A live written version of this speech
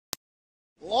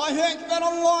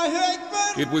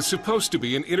It was supposed to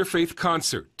be an interfaith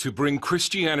concert to bring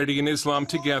Christianity and Islam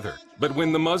together. But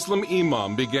when the Muslim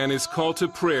imam began his call to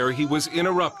prayer, he was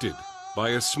interrupted by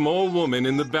a small woman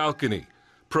in the balcony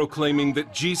proclaiming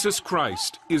that Jesus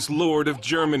Christ is Lord of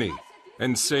Germany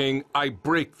and saying, "I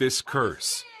break this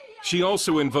curse." She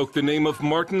also invoked the name of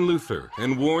Martin Luther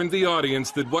and warned the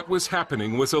audience that what was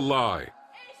happening was a lie.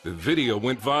 The video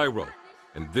went viral,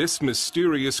 and this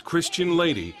mysterious Christian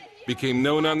lady became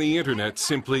known on the internet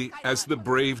simply as the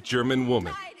brave German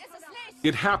woman.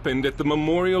 It happened at the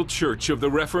Memorial Church of the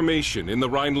Reformation in the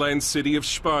Rhineland city of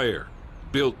Speyer,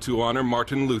 built to honor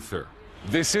Martin Luther.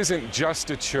 This isn't just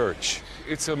a church.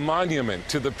 It's a monument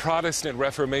to the Protestant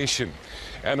Reformation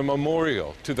and a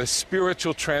memorial to the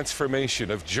spiritual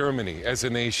transformation of Germany as a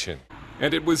nation.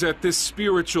 And it was at this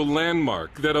spiritual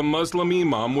landmark that a Muslim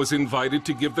imam was invited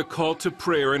to give the call to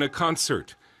prayer in a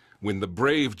concert, when the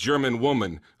brave German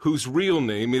woman, whose real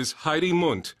name is Heidi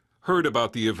Mundt, heard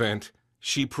about the event.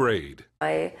 She prayed.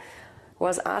 I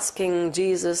was asking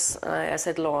Jesus, I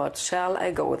said, "Lord, shall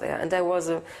I go there?" And there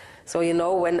was so you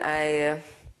know, when I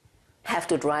have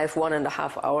to drive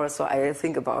 1.5 hours, so I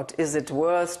think about, is it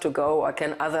worth to go or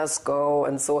can others go?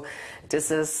 And so this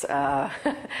is,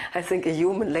 I think, a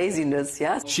human laziness,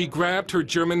 yes? She grabbed her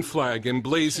German flag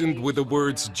emblazoned with the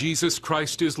words, "Jesus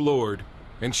Christ is Lord,"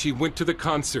 and she went to the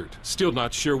concert, still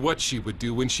not sure what she would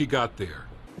do when she got there.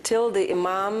 Till the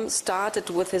imam started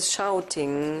with his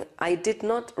shouting, I did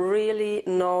not really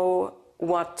know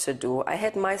what to do. I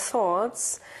had my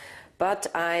thoughts, but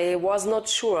I was not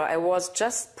sure. I was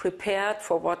just prepared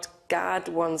for what God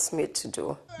wants me to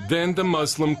do. Then the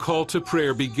Muslim call to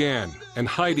prayer began, and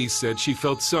Heidi said she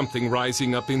felt something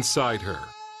rising up inside her.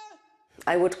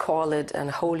 I would call it an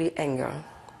holy anger.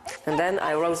 And then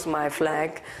I rose my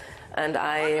flag, and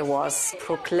I was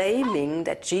proclaiming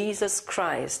that Jesus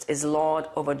Christ is Lord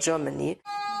over Germany.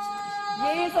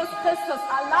 Jesus Christus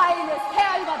allein ist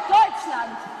Herr über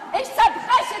Deutschland. Ich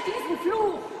zerbreche diesen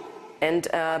Fluch. And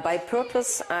by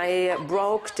purpose I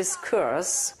broke this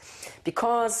curse,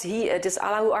 because this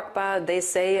Allahu Akbar, they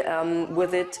say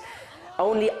with it,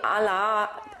 only Allah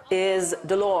is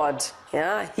the Lord.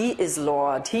 Yeah? He is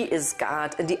Lord, He is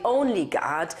God, and the only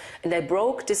God. And I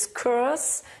broke this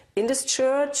curse in this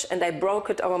church, and I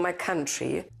broke it over my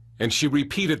country. And she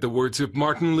repeated the words of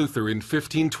Martin Luther in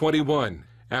 1521,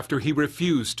 after he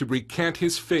refused to recant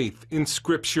his faith in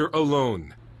Scripture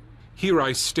alone. "Here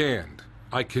I stand,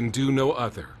 I can do no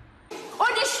other."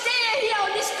 Und ich stehe hier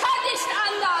und ich kann nicht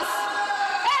anders.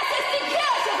 Es ist die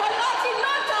Kirche von Martin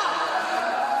Luther.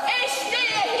 Ich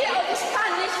stehe hier und ich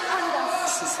kann nicht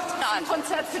anders. Das ist ein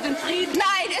Konzert für den Frieden.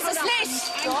 Nein, ist es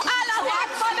nicht. Allahu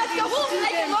Akbar wird gerufen,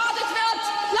 der gemordet wird.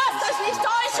 Lasst euch nicht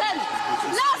täuschen.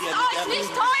 Lasst euch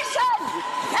nicht täuschen.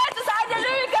 Es ist eine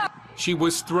Lüge. She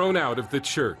was thrown out of the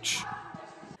church.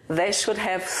 They should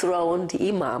have thrown the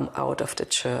imam out of the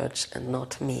church and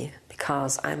not me,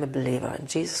 because I'm a believer in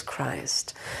Jesus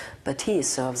Christ, but he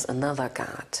serves another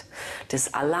God. This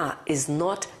Allah is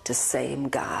not the same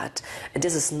God, and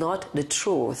this is not the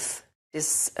truth.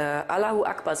 This Allahu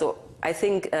Akbar, so I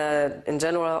think in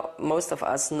general most of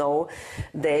us know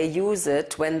they use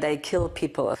it when they kill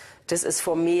people. This is,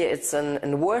 for me, it's a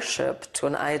worship to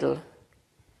an idol,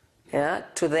 yeah,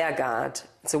 to their God.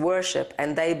 It's a worship,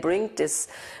 and they bring this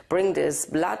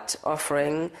blood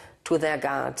offering to their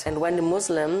God. And when the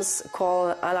Muslims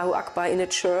call Allahu Akbar in a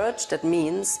church, that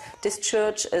means this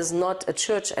church is not a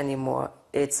church anymore,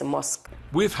 it's a mosque.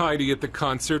 With Heidi at the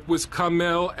concert was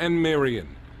Kamel and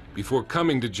Marian. Before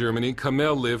coming to Germany,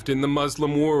 Kamel lived in the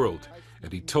Muslim world,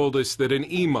 and he told us that an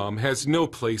imam has no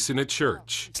place in a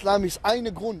church. Islam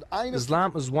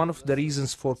is one of the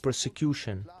reasons for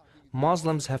persecution.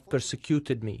 Muslims have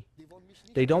persecuted me.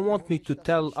 They don't want me to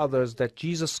tell others that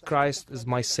Jesus Christ is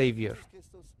my Savior.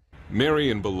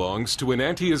 Marian belongs to an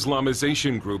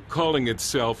anti-Islamization group calling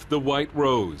itself the White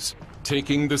Rose,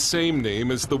 taking the same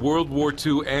name as the World War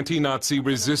II anti-Nazi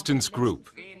resistance group,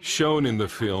 shown in the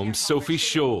film Sophie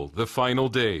Scholl, The Final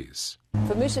Days.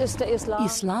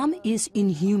 Islam is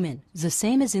inhuman, the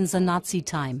same as in the Nazi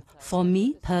time. For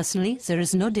me, personally, there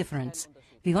is no difference.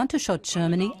 We want to show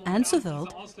Germany and the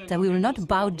world that we will not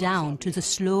bow down to the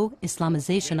slow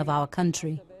Islamization of our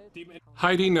country.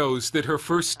 Heidi knows that her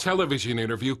first television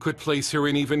interview could place her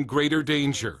in even greater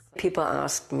danger. People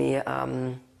ask me,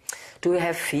 do you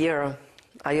have fear?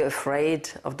 Are you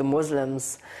afraid of the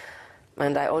Muslims?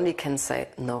 And I only can say,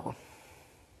 no,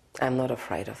 I'm not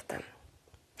afraid of them.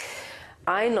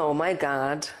 I know my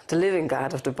God, the living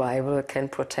God of the Bible, can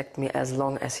protect me as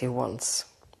long as He wants.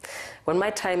 When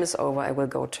my time is over, I will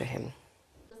go to Him.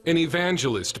 An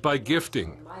evangelist by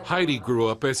gifting, Heidi grew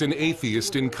up as an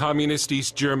atheist in communist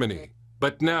East Germany,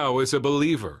 but now as a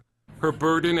believer. Her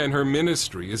burden and her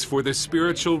ministry is for the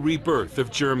spiritual rebirth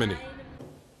of Germany.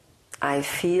 I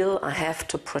feel I have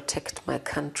to protect my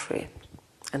country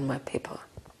and my people.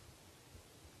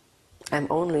 I'm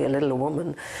only a little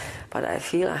woman, but I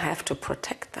feel I have to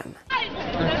protect them.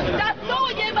 Dass so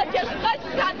jemand hier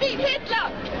sprechen kann wie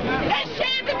Hitler! Ich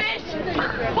schäme mich!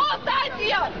 Wo seid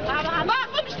ihr?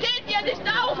 Warum steht ihr nicht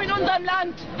auf in unserem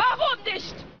Land? Warum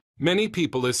nicht? Many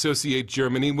people associate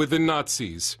Germany with the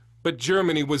Nazis, but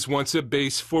Germany was once a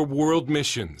base for world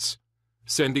missions,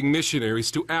 sending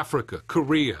missionaries to Africa,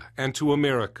 Korea, and to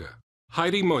America.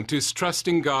 Heidi Mundt is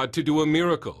trusting God to do a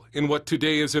miracle in what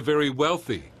today is a very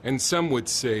wealthy, and some would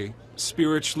say,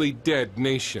 spiritually dead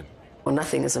nation. Well,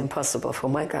 nothing is impossible for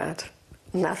my God.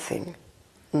 Nothing.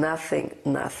 Nothing,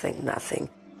 nothing, nothing.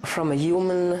 From a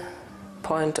human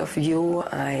point of view,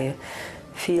 I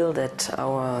feel that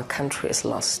our country is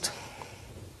lost.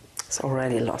 It's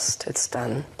already lost. It's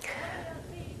done.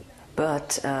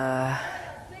 But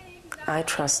I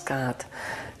trust God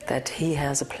that He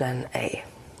has a plan A,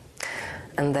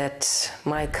 and that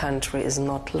my country is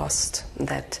not lost,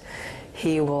 that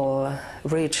He will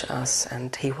reach us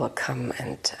and He will come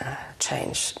and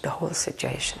change the whole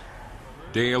situation.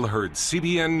 Dale Hurd,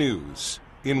 CBN News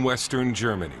in Western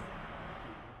Germany.